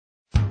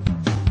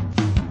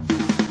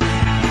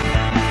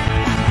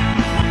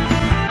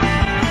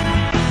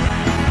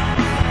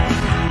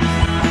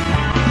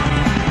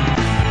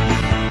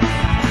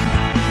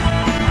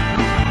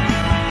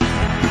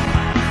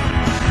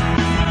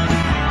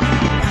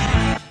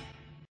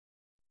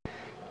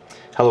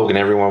Hello again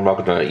everyone,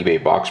 welcome to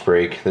eBay box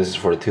break. This is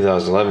for the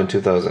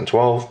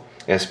 2011-2012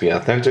 SB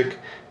Authentic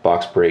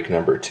box break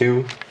number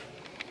 2.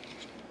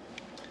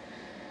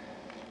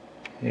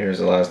 Here's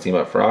the last team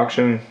up for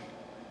auction.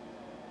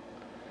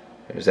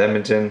 There's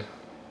Edmonton.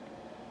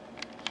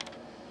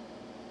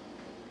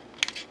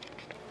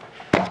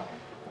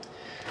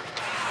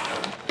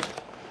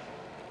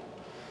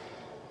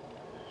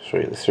 Show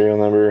you the serial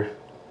number.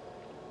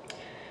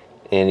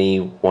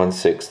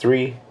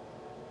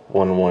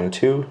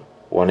 NE163112.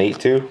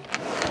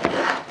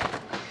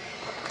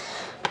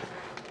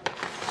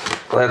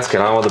 Let's get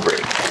on with the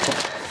break.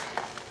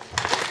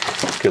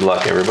 Good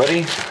luck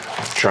everybody.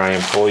 Try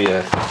and pull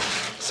you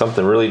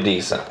something really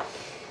decent.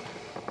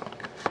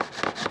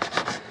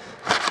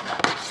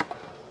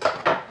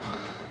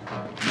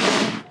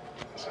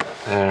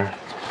 There.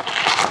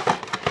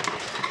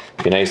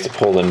 Be nice to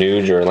pull the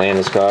Nuge or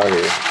Landeskog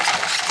or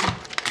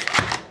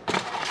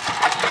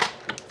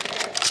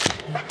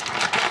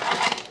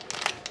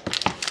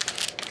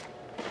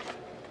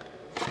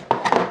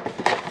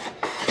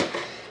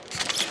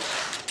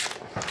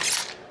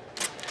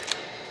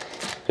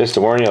just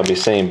to warn you, I'll be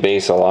saying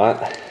base a lot,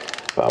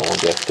 but we'll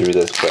get through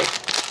this quick.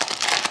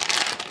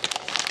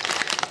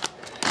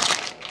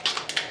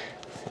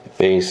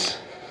 Base,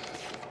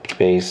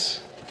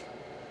 base.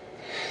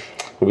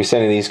 We'll be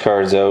sending these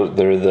cards out.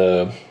 They're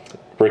the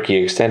Rookie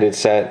Extended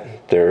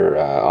set. They're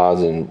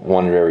odds in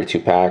 1 of every 2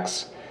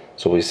 packs.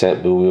 So we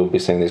will be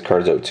sending these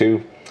cards out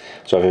too.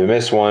 So if you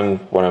miss one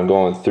when I'm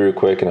going through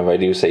quick, and if I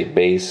do say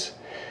base,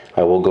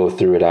 I will go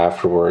through it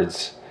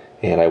afterwards,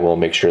 and I will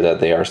make sure that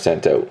they are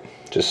sent out.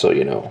 Just so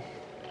you know.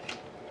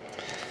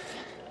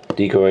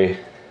 Decoy,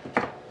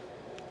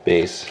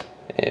 base,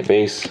 and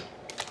base.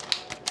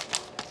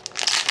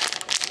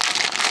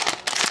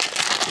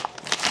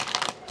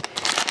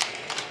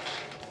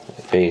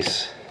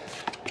 Base,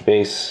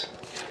 base,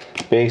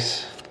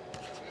 base.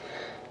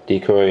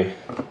 Decoy,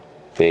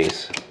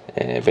 base,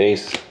 and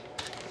base.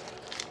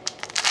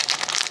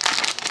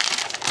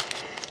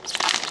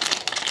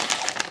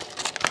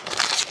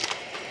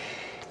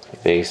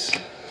 Base,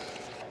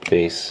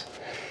 base.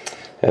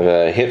 I have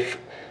a hit for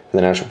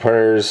the National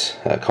Predators,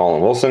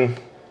 Colin Wilson.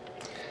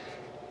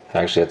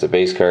 Actually, that's a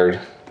base card.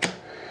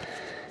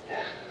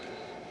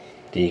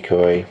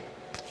 Decoy,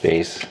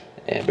 base,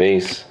 and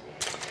base.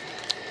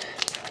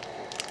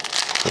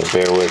 And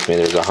bear with me,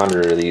 there's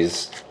 100 of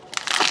these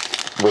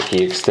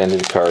Rookie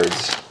Extended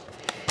cards.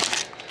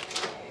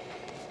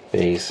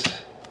 Base,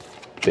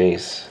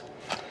 base.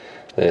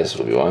 This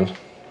will be one.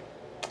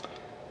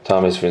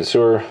 Thomas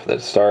Vinsour,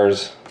 that's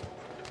Stars.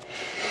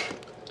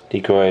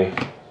 Decoy,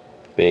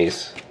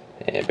 base,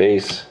 and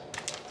base.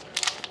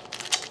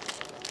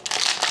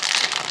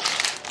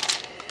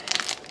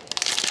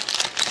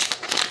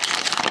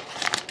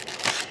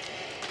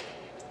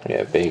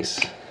 Yeah, base,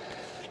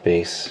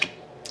 base.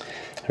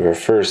 Our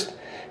first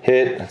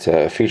hit, it's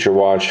a Future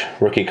Watch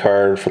rookie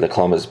card for the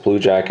Columbus Blue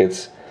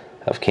Jackets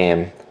of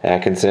Cam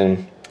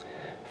Atkinson,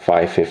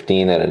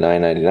 515 out of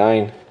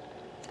 999.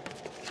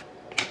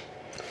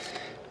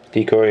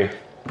 Decoy,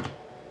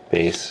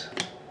 base,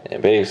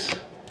 and base.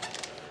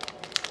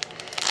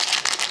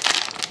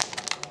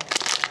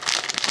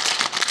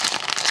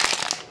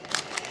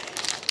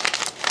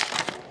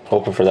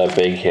 Hoping for that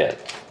big hit.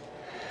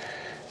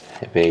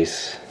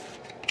 Base,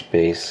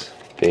 base,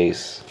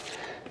 base,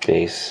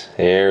 base.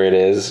 There it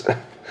is.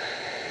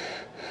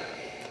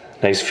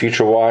 Nice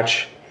Future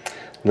Watch.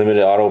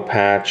 Limited auto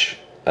patch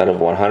out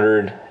of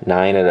 100.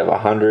 9 out of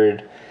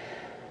 100.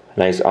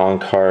 Nice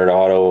on-card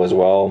auto as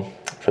well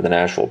for the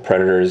Nashville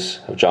Predators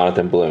of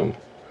Jonathan Bloom.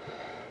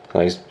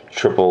 Nice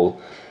triple.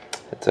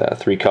 It's a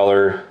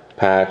 3-color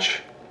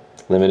patch.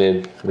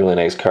 Limited. Really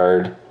nice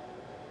card.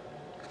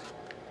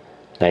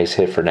 Nice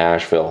hit for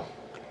Nashville.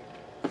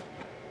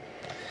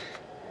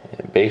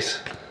 And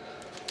base.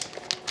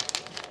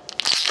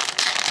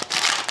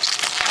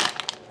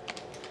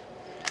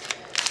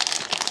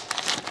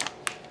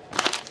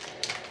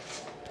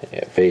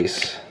 Yeah,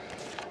 base,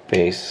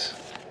 base,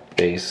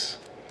 base.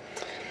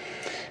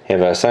 You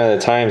have a Sign of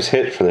the Times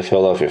hit for the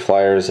Philadelphia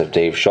Flyers of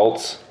Dave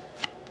Schultz.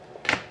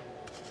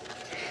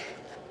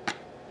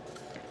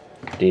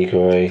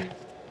 Decoy,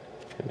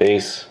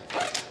 base.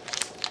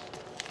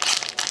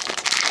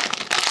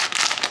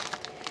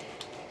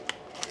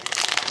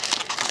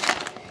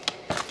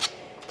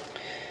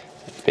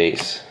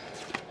 Base,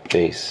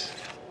 base,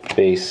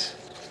 base.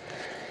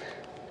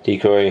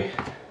 Decoy,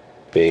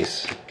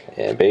 base,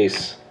 and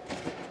base.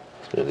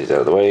 Let's move these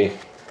out of the way.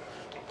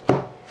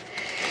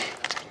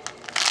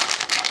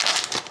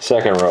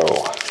 Second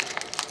row.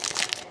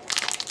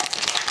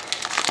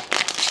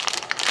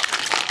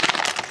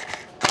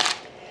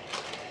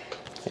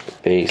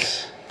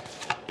 Base,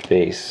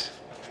 base.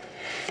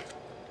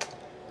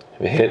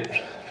 We hit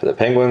for the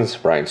Penguins,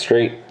 Brian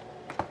Straight.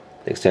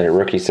 The extended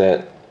rookie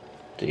set.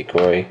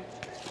 Decoy,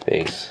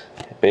 base,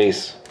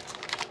 base.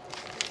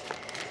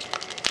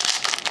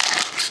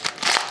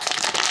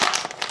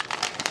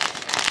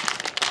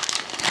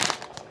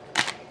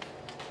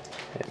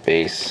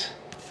 Base,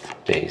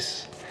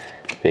 base,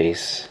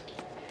 base,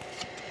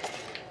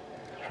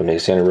 from the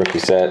extended rookie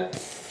set.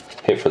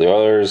 Hit for the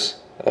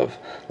Oilers of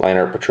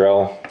Leinart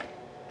Petrell.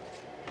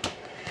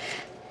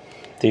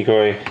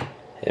 Decoy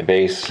and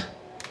base.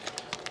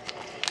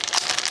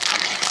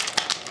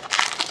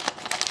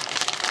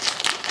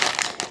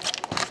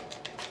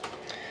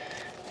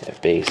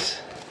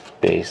 Base,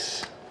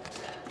 base,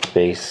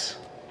 base.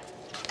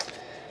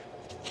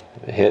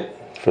 A hit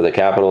for the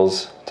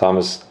Capitals,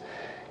 Thomas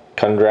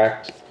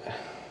Kondratic.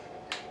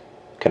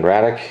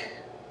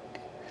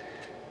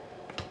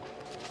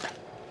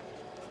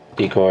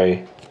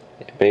 Decoy,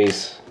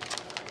 base.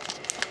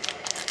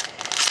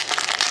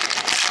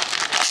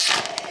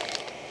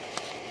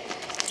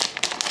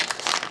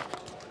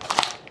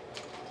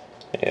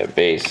 Yeah,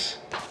 base,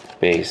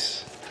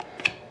 base,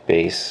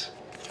 base.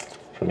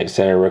 From the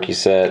extended rookie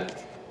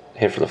set,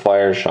 hit for the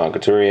Flyers, Sean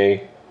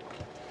Couturier.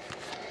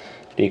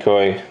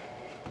 Decoy,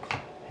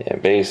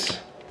 and base.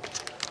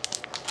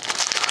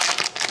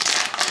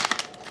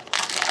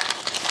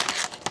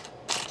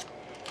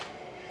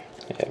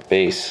 Yeah,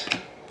 base,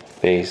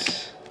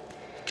 base.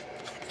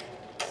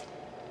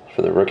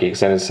 For the rookie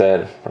extended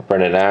set,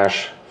 Brendan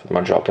Nash for the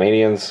Montreal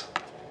Canadiens.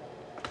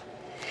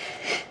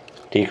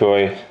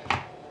 Decoy,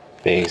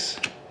 base,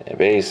 and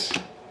base.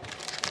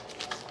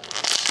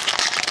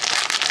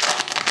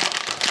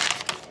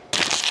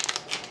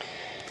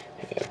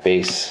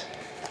 Base,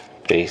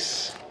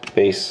 base,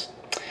 base.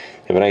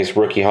 We have a nice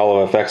rookie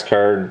Holo FX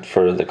card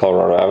for the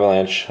Colorado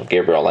Avalanche of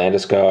Gabriel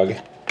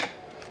Landeskog.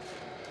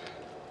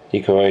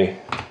 Decoy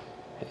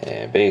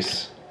and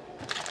base.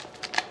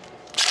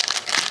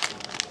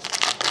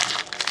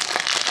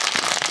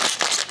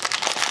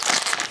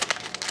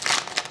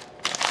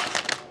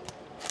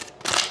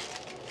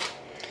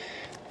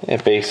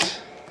 And base,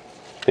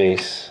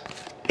 base,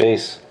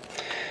 base.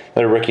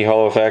 Another rookie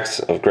Holo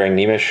FX of Greg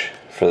Nemish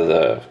for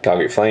the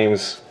Calgary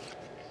Flames.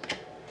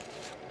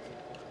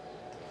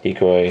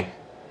 Decoy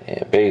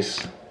and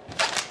base.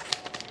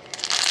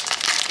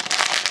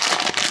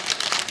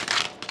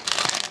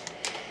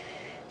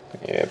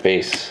 Yeah,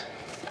 base,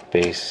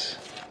 base,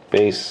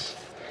 base.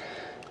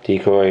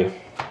 Decoy.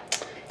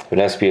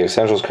 An SP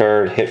Essentials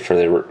card, hit for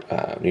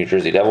the New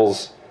Jersey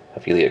Devils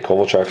of Ilya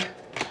Kovalchuk.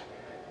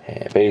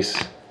 And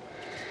base.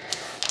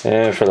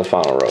 And for the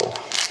final row,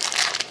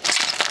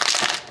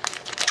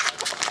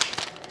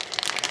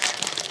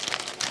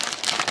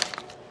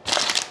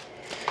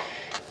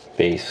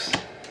 base,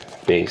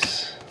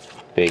 base,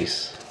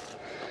 base,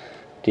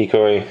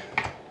 decoy,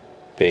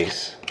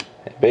 base,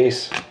 and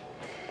base.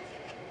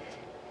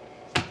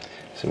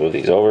 So move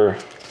these over.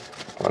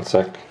 One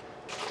sec.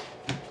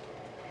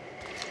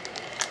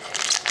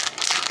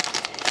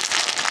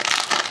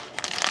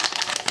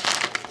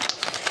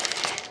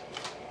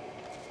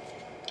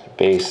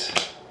 Base,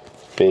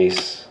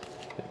 base,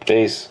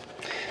 base.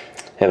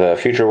 Have a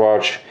Future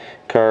Watch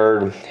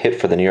card,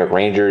 hit for the New York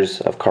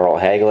Rangers of Carl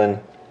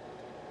Hagelin.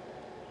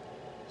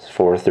 It's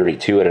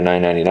 432 out of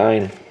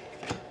 999.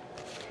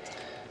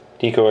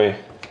 Decoy,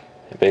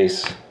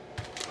 base.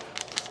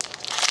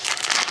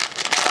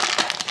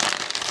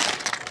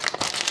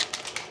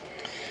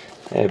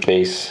 And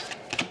base,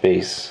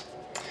 base.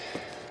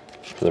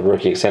 For the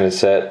rookie extended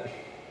set,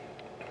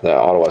 the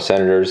Ottawa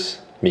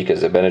Senators, Mika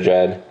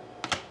Zibanejad.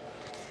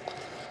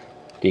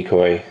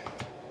 Decoy,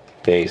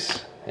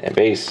 base, and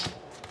base.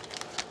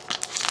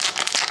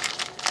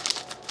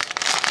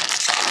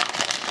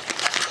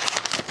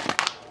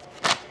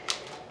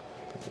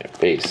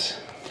 Base,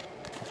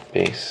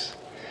 base.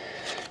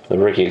 The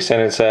rookie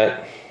extended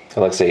set,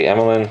 Alexei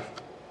Emelin,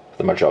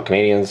 the Montreal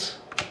Canadiens.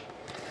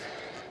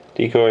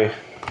 Decoy,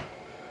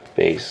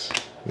 base,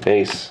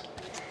 base.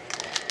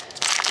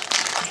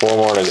 4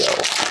 more to go.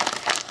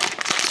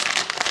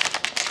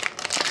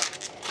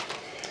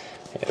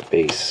 Yeah,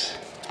 base,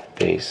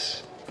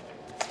 base.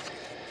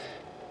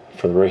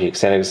 For the rookie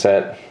extended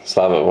set,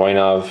 Slava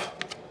Voinov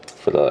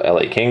for the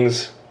LA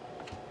Kings.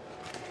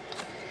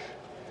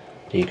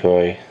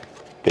 Decoy,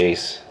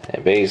 base,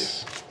 and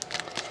base.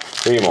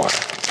 3 more.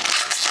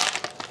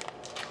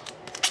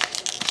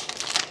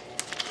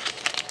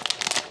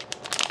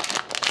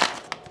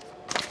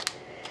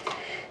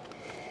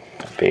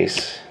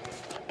 Base,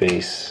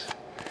 base,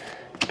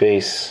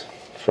 base.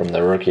 From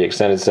the rookie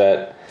extended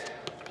set,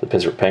 the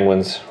Pittsburgh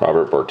Penguins,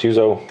 Robert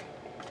Bortuzzo.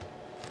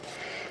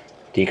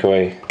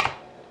 Decoy,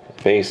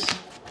 base.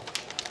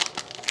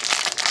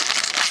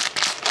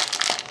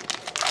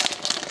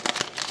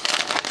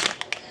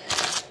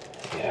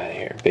 Get out of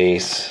here.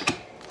 Base,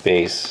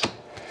 base,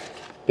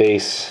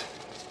 base.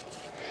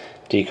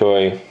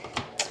 Decoy.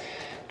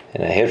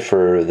 And a hit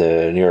for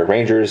the New York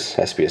Rangers,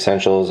 SP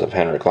Essentials of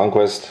Henrik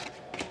Lundqvist.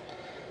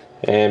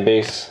 And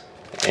base.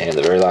 And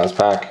the very last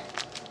pack.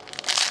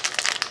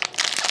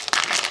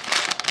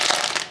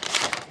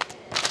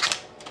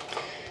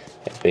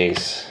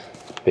 Base,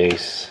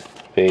 base,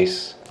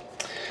 base.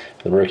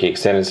 The rookie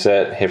extended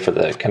set, hit for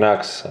the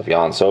Canucks of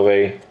Jan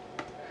Sauve.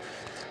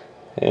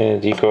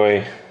 And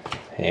decoy,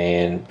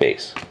 and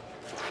base. So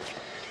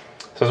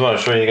I just want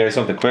to show you guys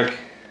something quick.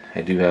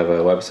 I do have a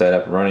website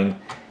up and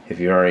running. If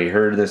you already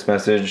heard this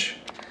message,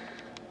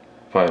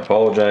 I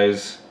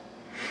apologize.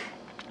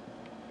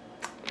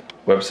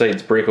 website.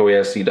 It's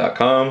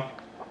breakawaysc.com.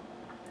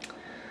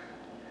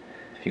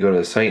 If you go to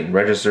the site and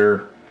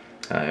register,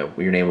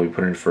 your name will be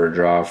put in for a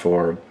draw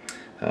for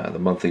the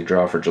monthly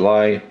draw for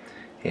July,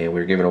 and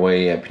we're giving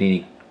away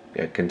Panini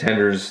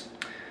contenders,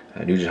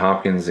 Nugent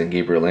Hopkins and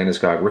Gabriel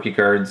Landeskog rookie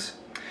cards.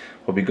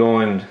 We'll be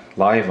going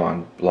live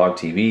on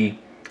BlogTV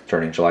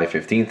starting July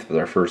 15th with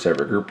our first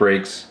ever group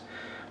breaks.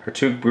 Our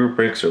 2 group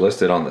breaks are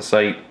listed on the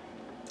site,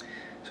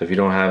 so if you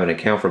don't have an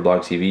account for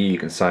BlogTV, you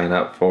can sign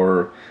up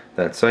for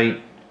that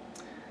site.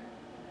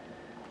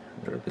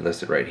 It'll be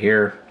listed right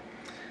here.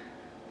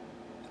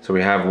 So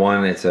we have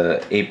one, it's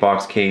a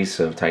 8-box case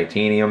of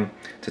titanium.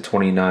 It's a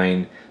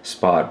 29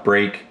 spot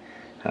break.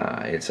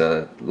 It's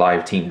a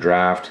live team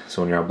draft.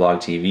 So when you're on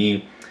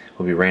BlogTV,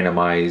 we'll be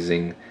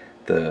randomizing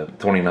the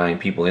 29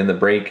 people in the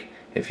break.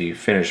 If you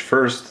finish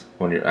first,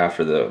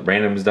 after the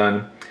random's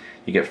done,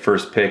 you get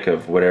first pick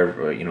of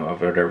whatever,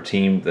 of whatever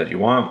team that you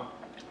want.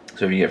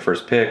 So if you get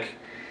first pick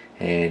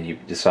and you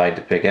decide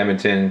to pick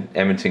Edmonton,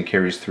 Edmonton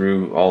carries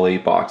through all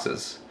 8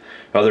 boxes.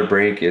 Other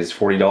break is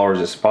 $40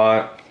 a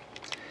spot.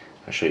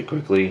 I'll show you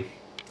quickly.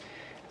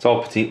 It's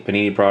all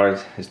Panini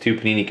product. It's 2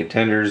 Panini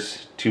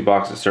contenders, 2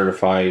 boxes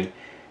certified,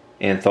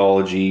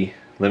 anthology,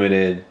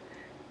 limited,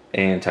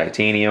 and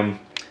titanium.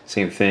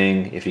 Same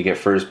thing. If you get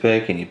first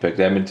pick and you picked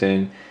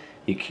Edmonton,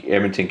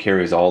 Edmonton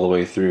carries all the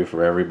way through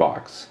for every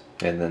box,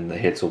 and then the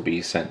hits will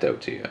be sent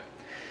out to you.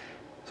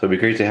 So it'd be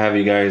great to have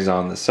you guys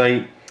on the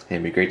site, and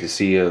it'd be great to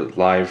see you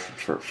live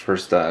for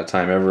first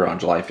time ever on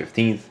July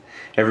 15th.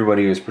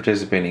 Everybody who's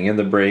participating in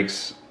the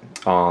breaks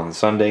on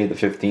Sunday the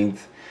 15th,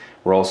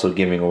 we're also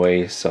giving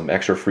away some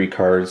extra free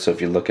cards. So if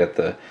you look at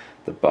the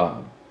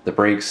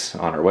breaks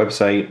on our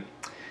website,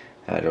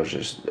 it'll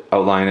just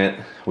outline it.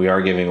 We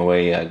are giving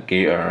away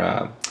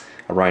a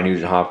Ryan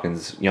Nugent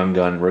Hopkins Young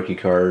Gun rookie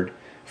card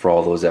for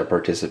all those that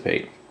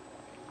participate.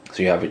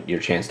 So you have your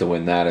chance to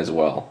win that as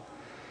well.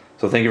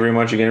 So thank you very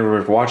much again,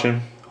 everybody, for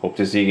watching. Hope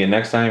to see you again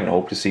next time, and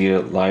hope to see you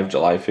live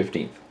July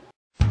 15th.